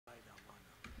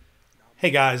Hey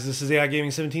guys, this is AI Gaming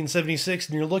 1776,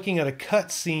 and you're looking at a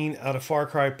cutscene out of Far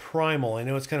Cry Primal. I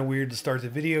know it's kind of weird to start the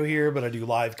video here, but I do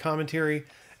live commentary,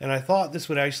 and I thought this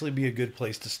would actually be a good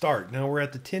place to start. Now we're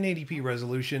at the 1080p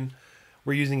resolution.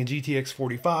 We're using a GTX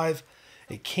 45.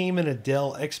 It came in a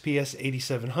Dell XPS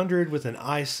 8700 with an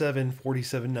i7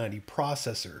 4790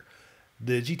 processor.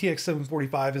 The GTX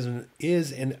 745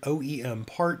 is an OEM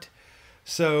part,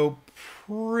 so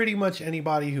pretty much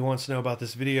anybody who wants to know about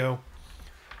this video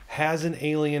has an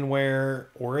Alienware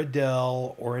or a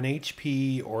Dell or an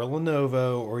HP or a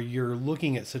Lenovo, or you're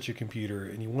looking at such a computer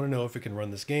and you want to know if it can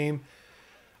run this game,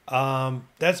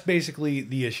 that's basically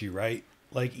the issue, right?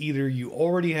 Like, either you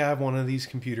already have one of these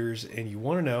computers and you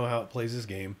want to know how it plays this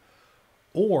game,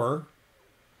 or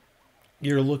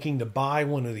you're looking to buy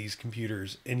one of these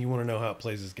computers and you want to know how it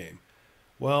plays this game.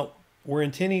 Well, we're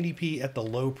in 1080p at the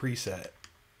low preset,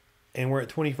 and we're at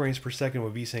 20 frames per second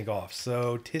with VSync off.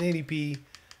 So 1080p,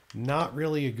 not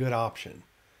really a good option.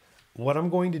 What I'm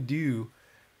going to do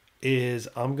is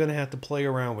I'm going to have to play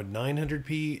around with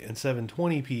 900p and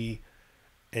 720p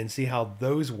and see how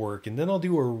those work. And then I'll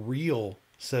do a real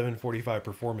 745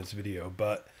 performance video.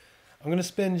 But I'm going to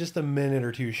spend just a minute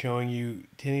or two showing you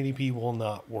 1080p will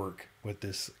not work with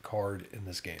this card in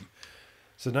this game.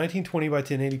 So 1920 by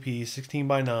 1080p, 16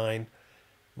 by 9,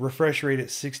 refresh rate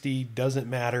at 60, doesn't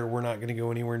matter. We're not going to go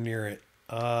anywhere near it.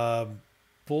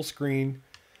 Full screen,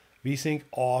 VSync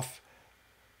off,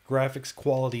 graphics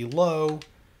quality low,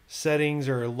 settings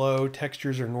are low,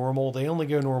 textures are normal. They only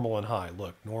go normal and high.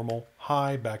 Look, normal,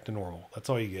 high, back to normal. That's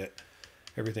all you get.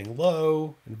 Everything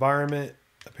low, environment.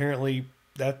 Apparently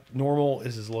that normal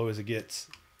is as low as it gets.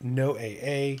 No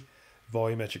AA.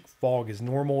 Volumetric fog is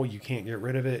normal. You can't get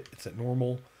rid of it. It's at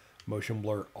normal. Motion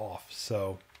blur off.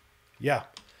 So yeah,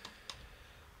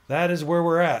 that is where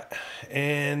we're at.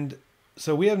 And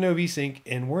so we have no VSync,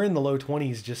 and we're in the low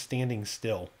 20s just standing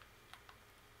still.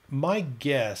 My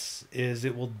guess is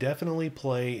it will definitely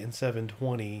play in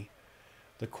 720.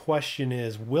 The question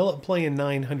is, will it play in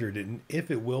 900? And if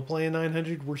it will play in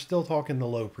 900, we're still talking the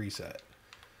low preset.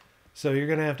 So you're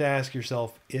going to have to ask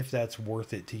yourself if that's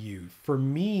worth it to you. For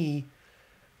me,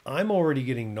 I'm already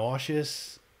getting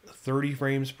nauseous. 30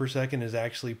 frames per second is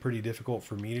actually pretty difficult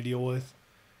for me to deal with.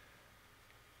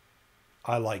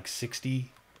 I like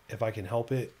 60 if I can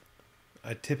help it.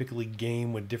 I typically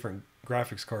game with different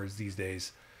graphics cards these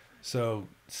days. So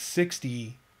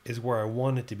 60 is where I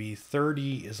want it to be.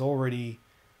 30 is already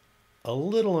a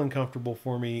little uncomfortable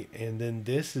for me. And then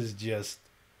this is just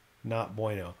not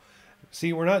bueno.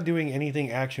 See, we're not doing anything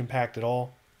action-packed at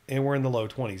all. And we're in the low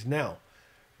 20s. Now,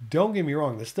 don't get me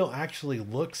wrong. This still actually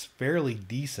looks fairly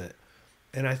decent.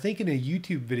 And I think in a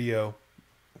YouTube video,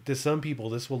 to some people,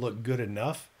 this will look good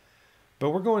enough. But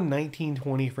we're going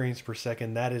 1920 frames per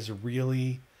second. That is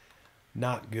really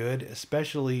not good,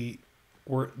 especially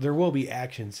where there will be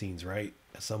action scenes, right?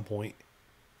 At some point,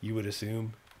 you would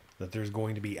assume that there's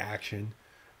going to be action.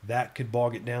 That could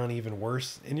bog it down even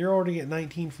worse. And you're already at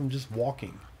 19 from just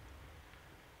walking.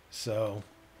 So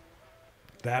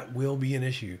that will be an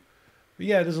issue. But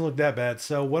yeah, it doesn't look that bad.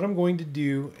 So what I'm going to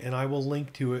do, and I will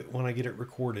link to it when I get it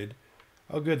recorded.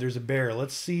 Oh good, there's a bear.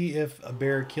 Let's see if a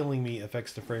bear killing me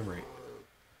affects the frame rate.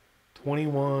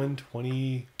 21,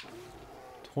 20,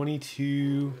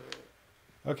 22.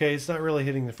 Okay, it's not really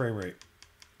hitting the frame rate.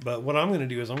 But what I'm going to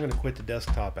do is I'm going to quit the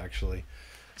desktop, actually.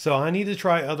 So I need to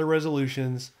try other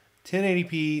resolutions.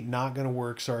 1080p, not going to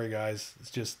work. Sorry, guys.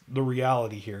 It's just the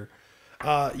reality here.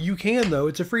 You can, though.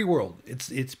 It's a free world.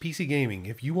 It's PC gaming.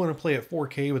 If you want to play at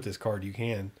 4K with this card, you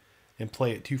can. And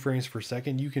play at 2 frames per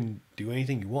second. You can do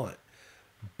anything you want.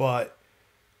 But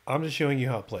I'm just showing you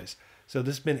how it plays. So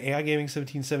this has been AI Gaming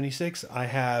 1776. I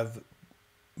have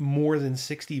more than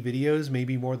 60 videos,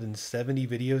 maybe more than 70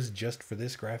 videos just for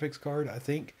this graphics card, I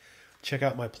think. Check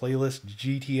out my playlist,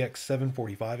 GTX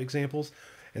 745 examples.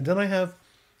 And then I have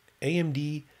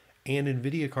AMD and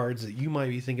NVIDIA cards that you might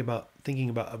be thinking about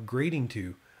upgrading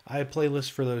to. I have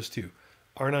playlists for those too.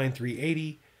 R9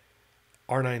 380,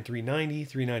 R9 390,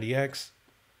 390X,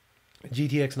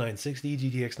 GTX 960,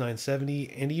 GTX 970,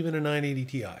 and even a 980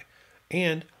 Ti.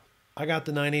 And I got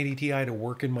the 980 Ti to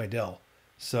work in my Dell.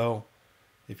 So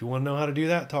if you want to know how to do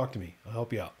that, talk to me. I'll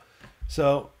help you out.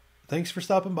 So thanks for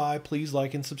stopping by. Please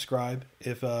like and subscribe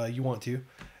if you want to.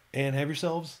 And have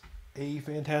yourselves a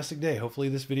fantastic day. Hopefully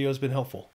this video has been helpful.